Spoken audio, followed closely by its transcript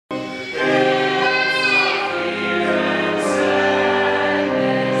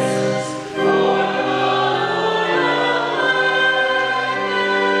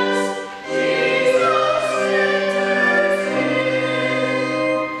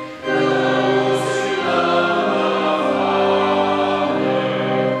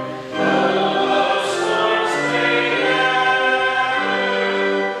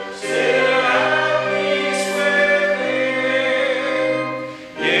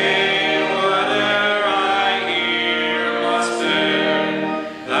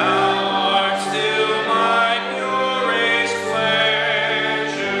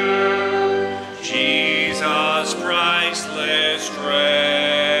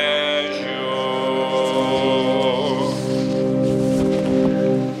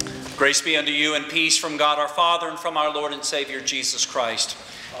Grace be unto you and peace from God our Father and from our Lord and Savior Jesus Christ.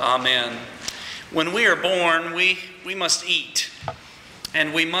 Amen. When we are born, we must eat.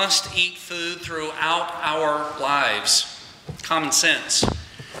 And we must eat food throughout our lives. Common sense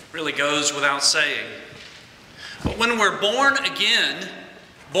really goes without saying. But when we're born again,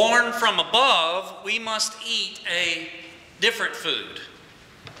 born from above, we must eat a different food.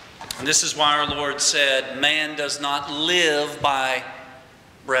 And this is why our Lord said, man does not live by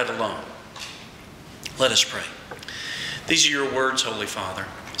bread alone. Let us pray. These are your words, Holy Father.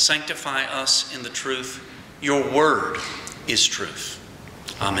 Sanctify us in the truth. Your word is truth.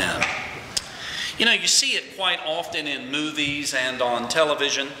 Amen. You know, you see it quite often in movies and on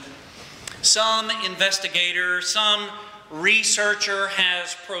television. Some investigator, some researcher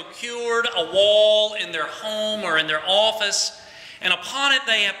has procured a wall in their home or in their office, and upon it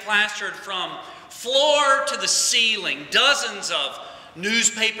they have plastered from floor to the ceiling dozens of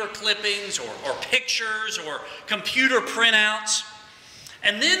newspaper clippings or pictures or computer printouts.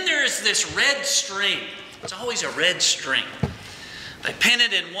 And then there's this red string. It's always a red string. They pin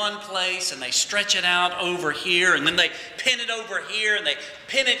it in one place and they stretch it out over here, and then they pin it over here and they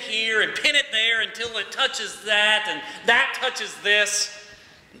pin it here and pin it there until it touches that and that touches this.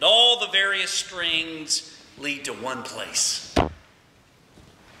 And all the various strings lead to one place.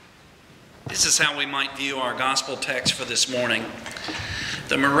 This is how we might view our gospel text for this morning.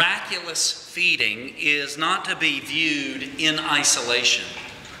 The miraculous feeding is not to be viewed in isolation,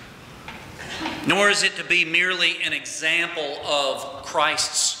 nor is it to be merely an example of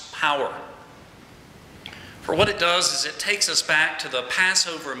Christ's power. For what it does is it takes us back to the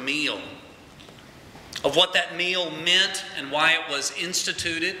Passover meal, of what that meal meant and why it was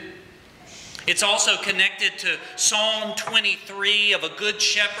instituted. It's also connected to Psalm 23 of a good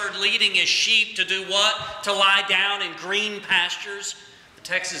shepherd leading his sheep to do what? To lie down in green pastures. The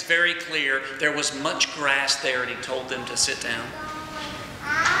text is very clear. There was much grass there, and he told them to sit down.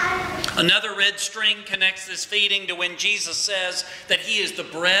 Another red string connects this feeding to when Jesus says that he is the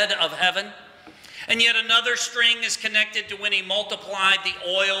bread of heaven. And yet another string is connected to when he multiplied the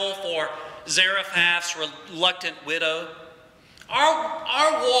oil for Zarephath's reluctant widow.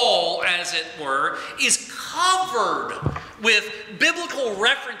 Our wall, as it were, is covered with biblical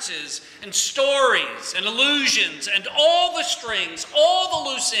references and stories and allusions, and all the strings, all the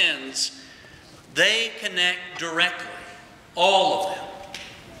loose ends, they connect directly, all of them,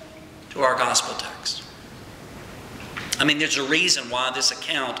 to our gospel text. I mean, there's a reason why this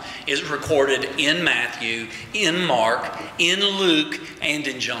account is recorded in Matthew, in Mark, in Luke, and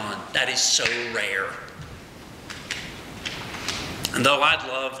in John. That is so rare. And though I'd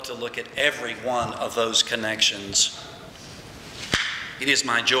love to look at every one of those connections, it is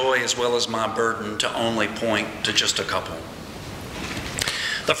my joy as well as my burden to only point to just a couple.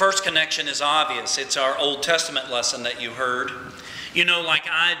 The first connection is obvious. It's our Old Testament lesson that you heard. You know, like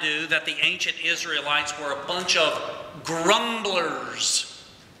I do, that the ancient Israelites were a bunch of grumblers.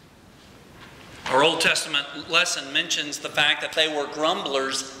 Our Old Testament lesson mentions the fact that they were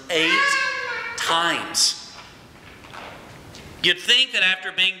grumblers 8 times. You'd think that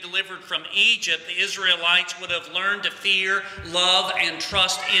after being delivered from Egypt, the Israelites would have learned to fear, love, and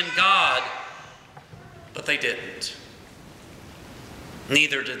trust in God, but they didn't.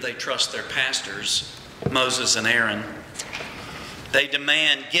 Neither did they trust their pastors, Moses and Aaron. They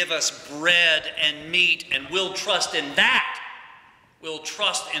demand, give us bread and meat, and we'll trust in that. We'll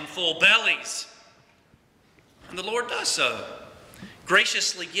trust in full bellies. And the Lord does so,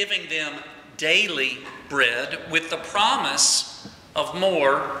 graciously giving them daily bread with the promise of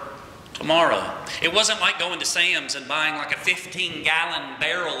more tomorrow. It wasn't like going to Sam's and buying like a 15-gallon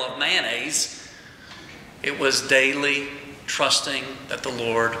barrel of mayonnaise. It was daily trusting that the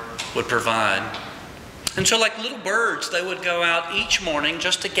Lord would provide. And so like little birds, they would go out each morning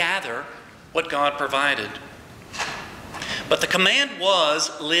just to gather what God provided. But the command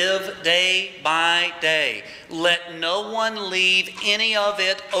was, live day by day. Let no one leave any of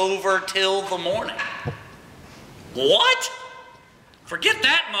it over till the morning. What? Forget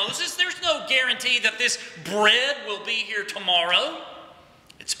that, Moses. There's no guarantee that this bread will be here tomorrow.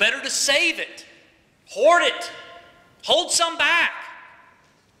 It's better to save it, hoard it, hold some back.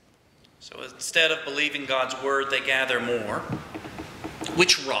 So instead of believing God's word, they gather more,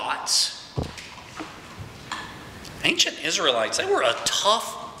 which rots. Ancient Israelites, they were a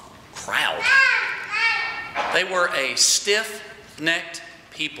tough crowd. They were a stiff-necked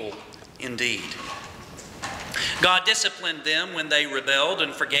people indeed. God disciplined them when they rebelled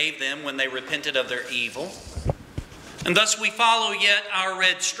and forgave them when they repented of their evil. And thus we follow yet our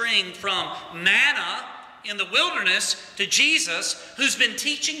red string from manna in the wilderness to Jesus, who's been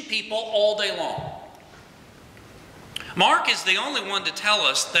teaching people all day long. Mark is the only one to tell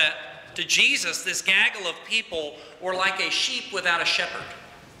us that to Jesus, this gaggle of people were like a sheep without a shepherd.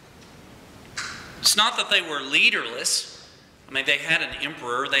 It's not that they were leaderless. I mean, they had an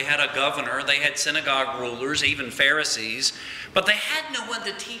emperor, they had a governor, they had synagogue rulers, even Pharisees, but they had no one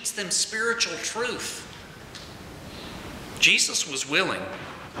to teach them spiritual truth. Jesus was willing,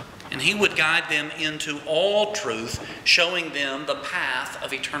 and he would guide them into all truth, showing them the path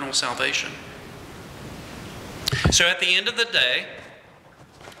of eternal salvation. So at the end of the day,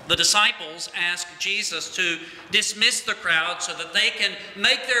 the disciples ask Jesus to dismiss the crowd so that they can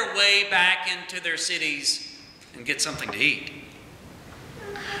make their way back into their cities and get something to eat.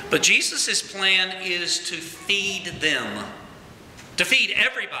 But Jesus' plan is to feed them, to feed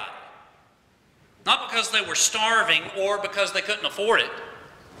everybody. Not because they were starving or because they couldn't afford it.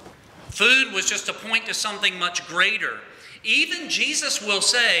 Food was just a point to something much greater. Even Jesus will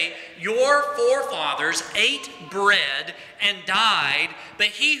say, your forefathers ate bread and died, but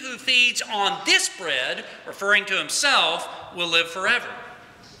he who feeds on this bread, referring to himself, will live forever.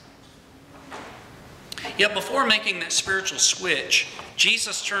 Yet before making that spiritual switch,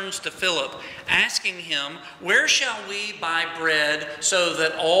 Jesus turns to Philip, asking him, where shall we buy bread so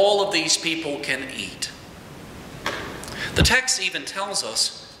that all of these people can eat? The text even tells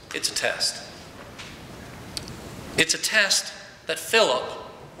us it's a test. It's a test that Philip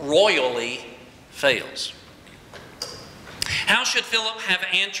royally fails. How should Philip have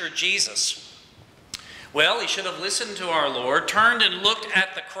answered Jesus? Well, he should have listened to our Lord, turned and looked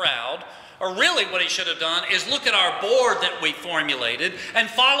at the crowd, or really what he should have done is look at our board that we formulated and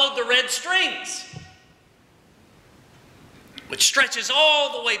followed the red strings, which stretches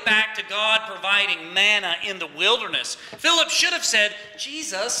all the way back to God providing manna in the wilderness. Philip should have said,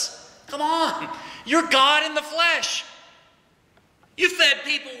 Jesus, come on, you're God in the flesh. You fed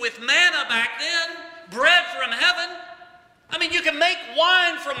people with manna back then, bread from heaven. I mean, you can make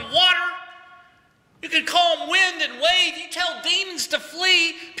wine from water. You can calm wind and wave. You tell demons to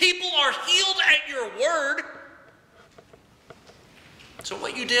flee. People are healed at your word. So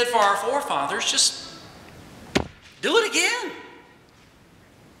what you did for our forefathers, just do it again.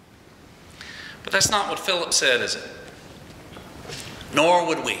 But that's not what Philip said, is it? Nor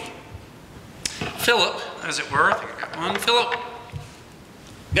would we. Philip, as it were, I think I got one. Philip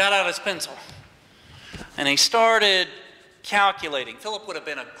got out his pencil and he started calculating. Philip would have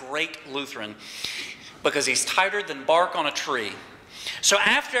been a great Lutheran because he's tighter than bark on a tree. So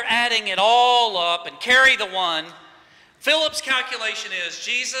after adding it all up and carry the one, Philip's calculation is,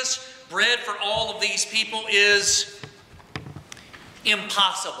 Jesus, bread for all of these people is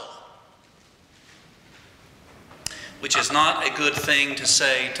impossible. Which is not a good thing to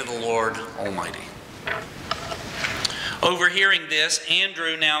say to the Lord Almighty. Overhearing this,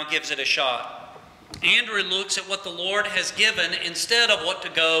 Andrew now gives it a shot. Andrew looks at what the Lord has given instead of what to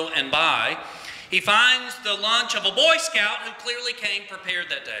go and buy. He finds the lunch of a Boy Scout who clearly came prepared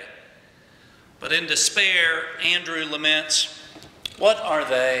that day. But in despair, Andrew laments, what are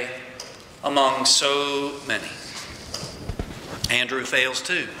they among so many? Andrew fails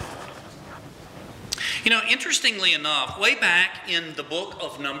too. You know, interestingly enough, way back in the book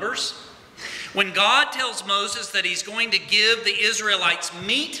of Numbers, when God tells Moses that he's going to give the Israelites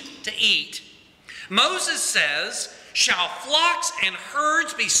meat to eat, Moses says, shall flocks and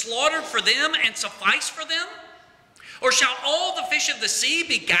herds be slaughtered for them and suffice for them? Or shall all the fish of the sea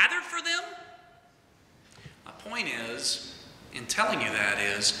be gathered for them? My point is, in telling you that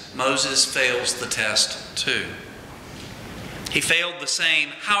is, Moses fails the test too. He failed the same,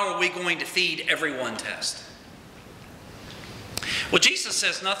 how are we going to feed everyone test. Well, Jesus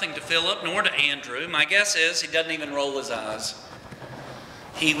says nothing to Philip nor to Andrew. My guess is he doesn't even roll his eyes.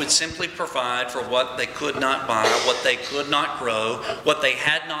 He would simply provide for what they could not buy, what they could not grow, what they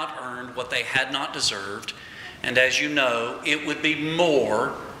had not earned, what they had not deserved. And as you know, it would be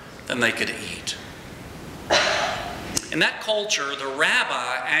more than they could eat. In that culture, the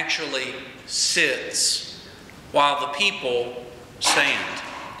rabbi actually sits while the people stand.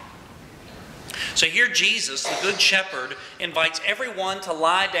 So here Jesus, the Good Shepherd, invites everyone to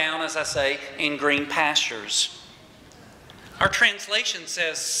lie down, as I say, in green pastures. Our translation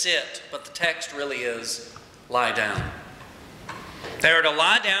says sit, but the text really is lie down. They are to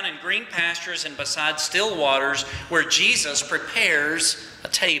lie down in green pastures and beside still waters where Jesus prepares a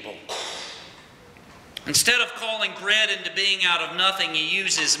table. Instead of calling bread into being out of nothing, he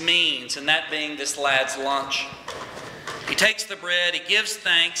uses means, and that being this lad's lunch. He takes the bread, he gives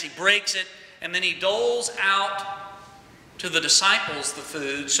thanks, he breaks it, and then he doles out to the disciples the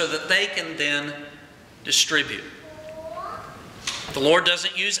food so that they can then distribute. The Lord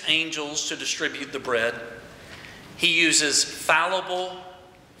doesn't use angels to distribute the bread. He uses fallible,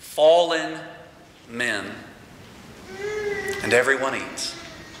 fallen men. And everyone eats.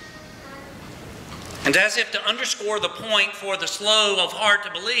 And as if to underscore the point for the slow of heart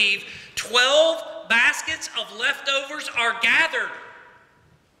to believe, 12 baskets of leftovers are gathered.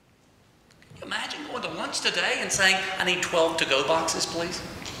 Can you imagine going to lunch today and saying, I need 12 to-go boxes, please?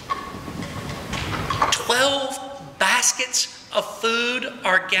 12 baskets of food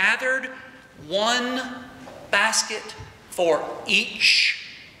are gathered, one basket for each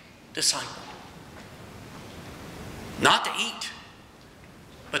disciple. Not to eat,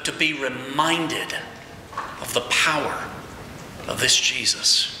 but to be reminded of the power of this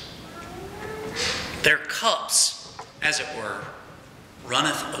Jesus. Their cups, as it were,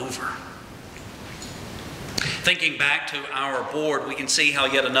 runneth over. Thinking back to our board, we can see how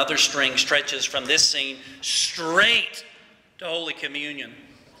yet another string stretches from this scene straight to Holy Communion.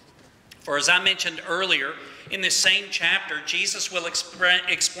 For as I mentioned earlier, in this same chapter, Jesus will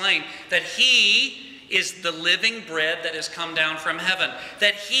explain that He is the living bread that has come down from heaven,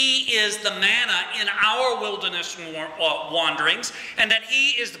 that He is the manna in our wilderness wanderings, and that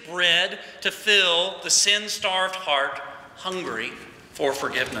He is the bread to fill the sin-starved heart hungry for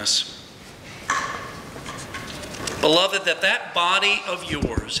forgiveness. Beloved, that body of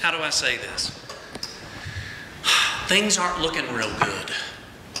yours, how do I say this? Things aren't looking real good.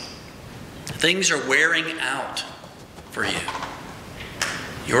 Things are wearing out for you.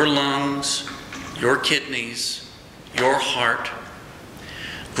 Your lungs, your kidneys, your heart.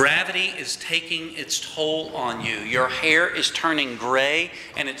 Gravity is taking its toll on you. Your hair is turning gray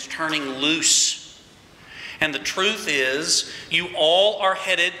and it's turning loose. And the truth is, you all are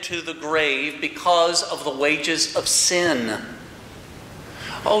headed to the grave because of the wages of sin.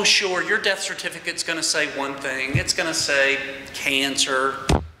 Oh, sure, your death certificate's going to say one thing. It's going to say cancer.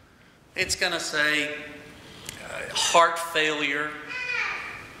 It's going to say heart failure.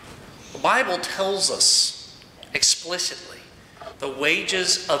 The Bible tells us explicitly the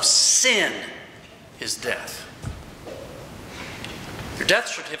wages of sin is death. Your death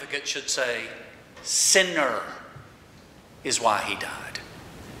certificate should say, sinner is why he died.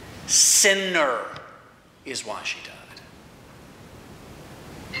 Sinner is why she died.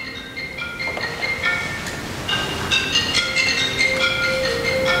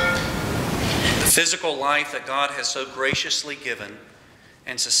 The physical life that God has so graciously given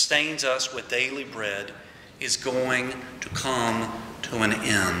and sustains us with daily bread is going to come to an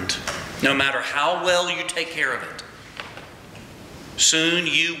end. No matter how well you take care of it, soon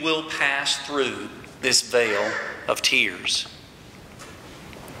you will pass through this veil of tears.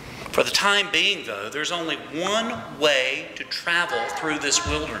 For the time being, though, there's only one way to travel through this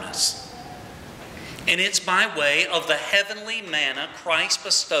wilderness. And it's by way of the heavenly manna Christ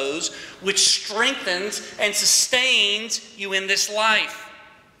bestows, which strengthens and sustains you in this life.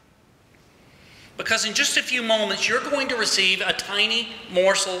 Because in just a few moments, you're going to receive a tiny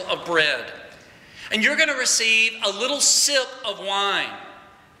morsel of bread. And you're going to receive a little sip of wine.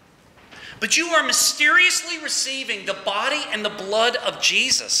 But you are mysteriously receiving the body and the blood of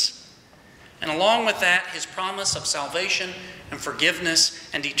Jesus. And along with that, His promise of salvation and forgiveness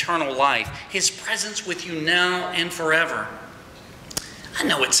and eternal life. His presence with you now and forever. I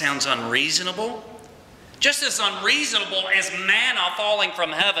know it sounds unreasonable. Just as unreasonable as manna falling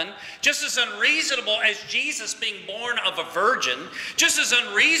from heaven, just as unreasonable as Jesus being born of a virgin, just as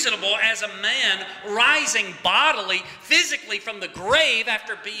unreasonable as a man rising bodily, physically from the grave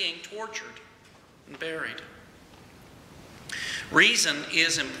after being tortured and buried. Reason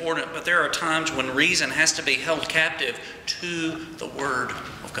is important, but there are times when reason has to be held captive to the Word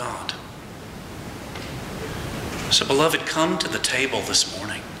of God. So, beloved, come to the table this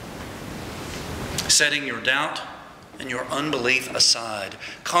morning, setting your doubt and your unbelief aside.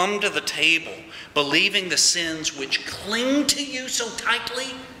 Come to the table, believing the sins which cling to you so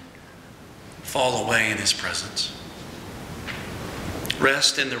tightly fall away in His presence.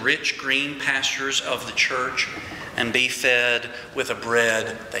 Rest in the rich green pastures of the church and be fed with a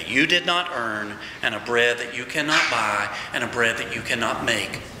bread that you did not earn, and a bread that you cannot buy, and a bread that you cannot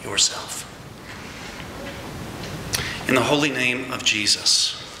make yourself. In the holy name of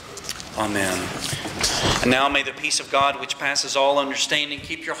Jesus, amen. And now may the peace of God, which passes all understanding,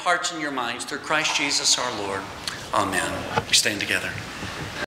 keep your hearts and your minds through Christ Jesus our Lord. Amen. We stand together.